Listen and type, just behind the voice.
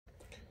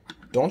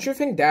Don't you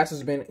think Dax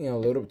has been a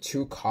little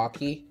too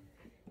cocky?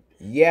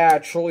 Yeah, I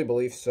truly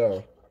believe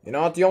so. You're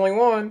not the only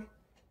one.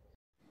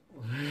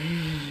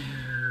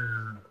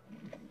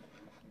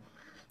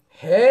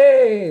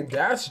 Hey,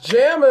 that's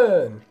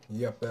Jammin'.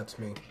 Yep, that's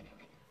me.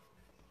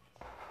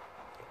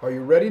 Are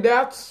you ready,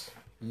 Dax?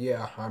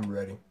 Yeah, I'm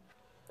ready.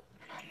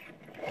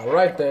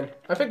 Alright then.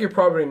 I think you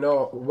probably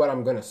know what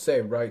I'm gonna say,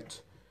 right?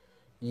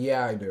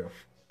 Yeah, I do.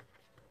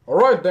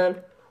 Alright then.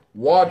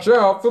 Watch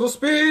out for the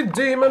speed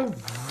demon.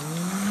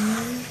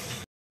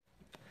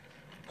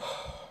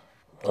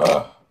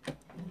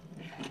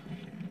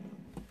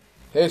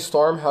 Hey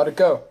Storm, how'd it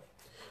go?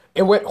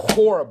 It went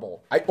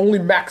horrible. I only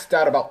maxed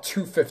out about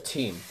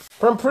 215.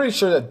 But I'm pretty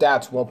sure that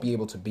Dax won't be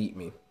able to beat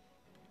me.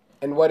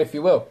 And what if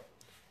you will?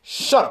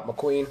 Shut up,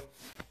 McQueen.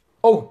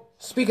 Oh,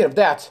 speaking of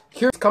that,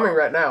 here's coming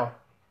right now.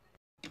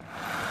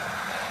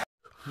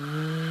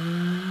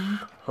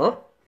 Huh?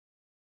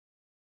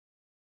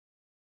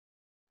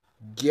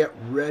 Get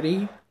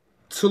ready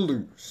to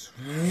lose.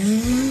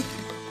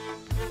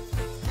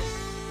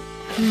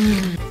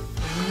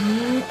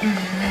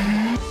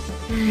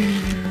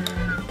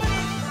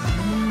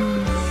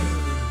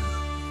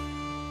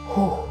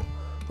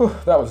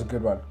 That was a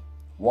good one.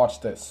 Watch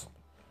this.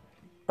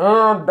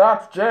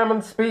 That's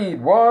Jammin'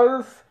 speed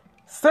was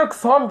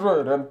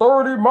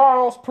 630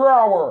 miles per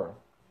hour.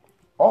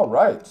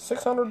 Alright,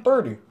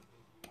 630.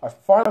 I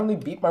finally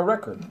beat my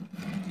record.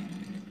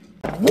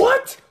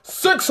 What?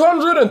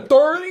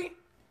 630?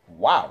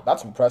 Wow,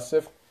 that's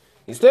impressive.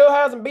 He still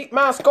hasn't beat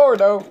my score,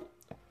 though.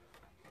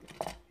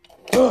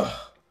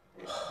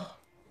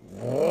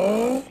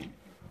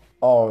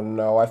 Oh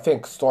no, I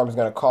think Storm's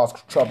gonna cause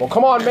trouble.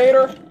 Come on,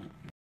 Mater!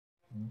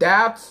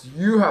 Dax,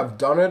 you have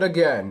done it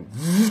again.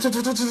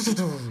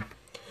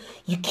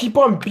 You keep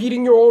on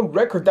beating your own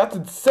record. That's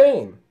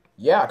insane.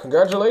 Yeah,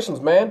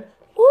 congratulations, man.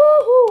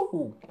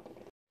 Woohoo!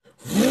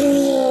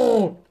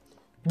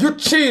 You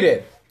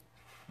cheated.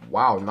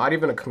 Wow, not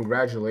even a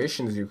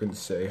congratulations you can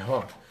say,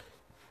 huh?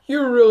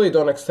 You really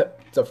don't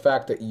accept the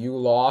fact that you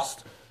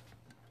lost.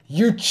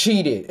 You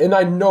cheated, and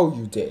I know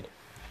you did.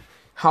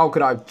 How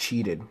could I have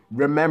cheated?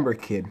 Remember,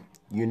 kid,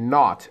 you're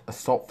not a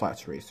Salt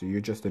Flats racer.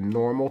 You're just a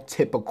normal,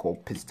 typical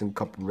Piston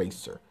Cup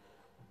racer.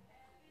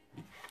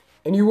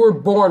 And you were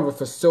born with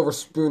a silver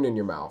spoon in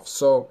your mouth,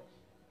 so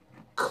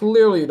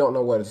clearly you don't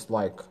know what it's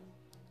like.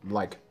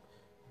 Like,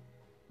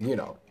 you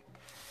know,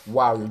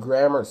 wow, your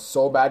grammar is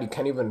so bad you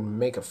can't even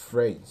make a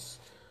phrase.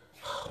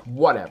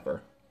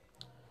 Whatever.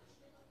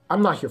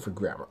 I'm not here for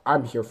grammar.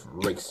 I'm here for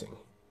racing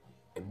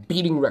and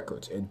beating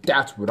records, and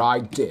that's what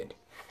I did.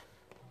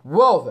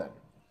 Well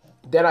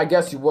then I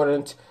guess you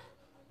wouldn't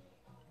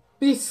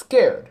be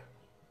scared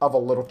of a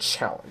little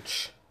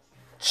challenge.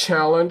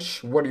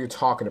 Challenge? What are you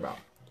talking about?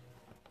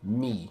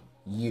 Me,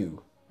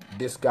 you,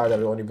 this guy that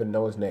I don't even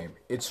know his name.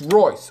 It's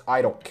Royce,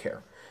 I don't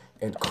care.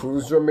 And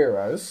Cruz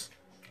Ramirez,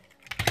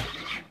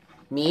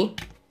 me,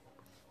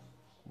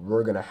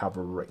 we're gonna have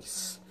a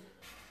race.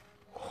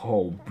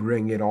 Oh,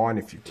 bring it on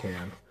if you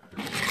can.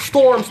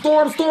 Storm,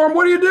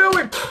 what are you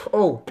doing?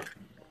 Oh.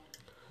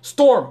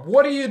 Storm,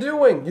 what are you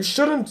doing? You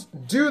shouldn't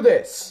do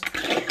this.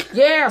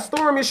 Yeah,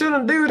 Storm, you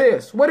shouldn't do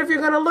this. What if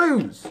you're gonna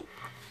lose?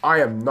 I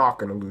am not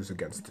gonna lose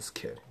against this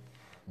kid.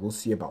 We'll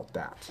see about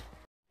that.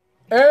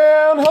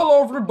 And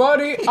hello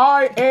everybody,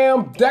 I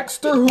am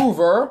Dexter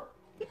Hoover.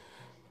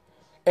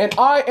 And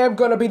I am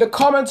gonna be the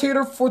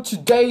commentator for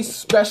today's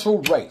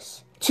special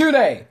race.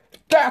 Today,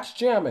 Dax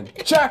Jammin',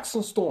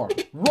 Jackson Storm,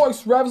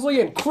 Royce Revsley,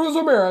 and Cruz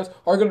Ramirez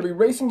are gonna be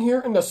racing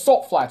here in the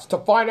Salt Flats to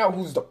find out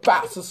who's the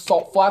fastest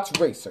Salt Flats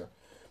racer.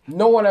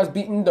 No one has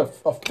beaten the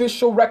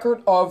official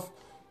record of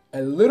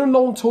a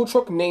little-known tow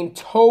truck named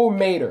Tow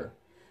Mater,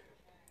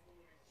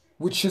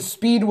 which his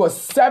speed was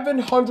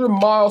 700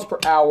 miles per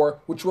hour,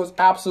 which was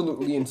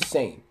absolutely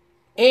insane.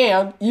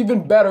 And,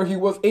 even better, he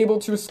was able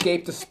to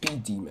escape the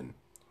speed demon.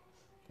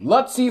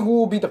 Let's see who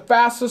will be the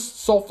fastest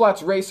Salt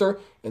Flats racer,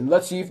 and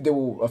let's see if they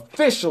will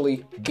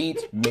officially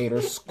beat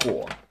Mater's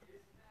score.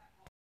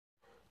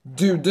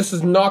 Dude, this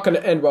is not going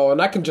to end well,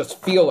 and I can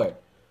just feel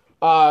it.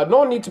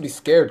 No need to be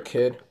scared,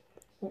 kid.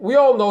 We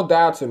all know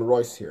Dax and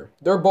Royce here.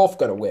 They're both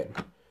gonna win.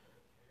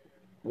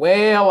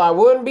 Well, I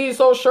wouldn't be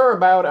so sure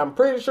about it. I'm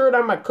pretty sure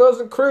that my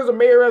cousin Cruz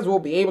Ramirez will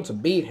be able to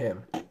beat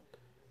him.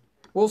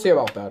 We'll see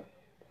about that.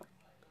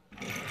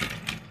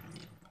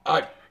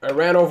 I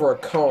ran over a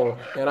cone,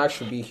 and I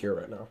should be here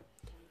right now.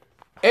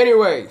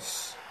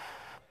 Anyways.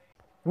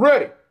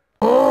 Ready.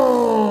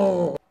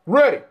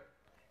 Ready.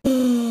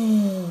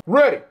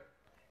 Ready.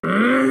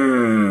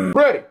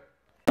 Ready.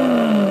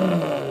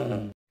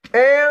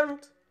 And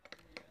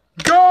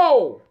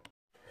go!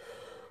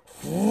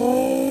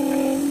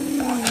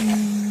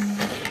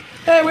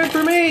 Hey, wait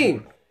for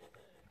me!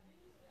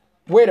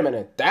 Wait a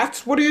minute,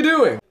 what are you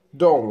doing?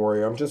 Don't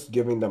worry, I'm just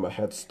giving them a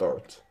head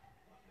start.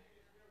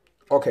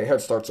 Okay,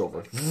 head start's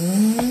over.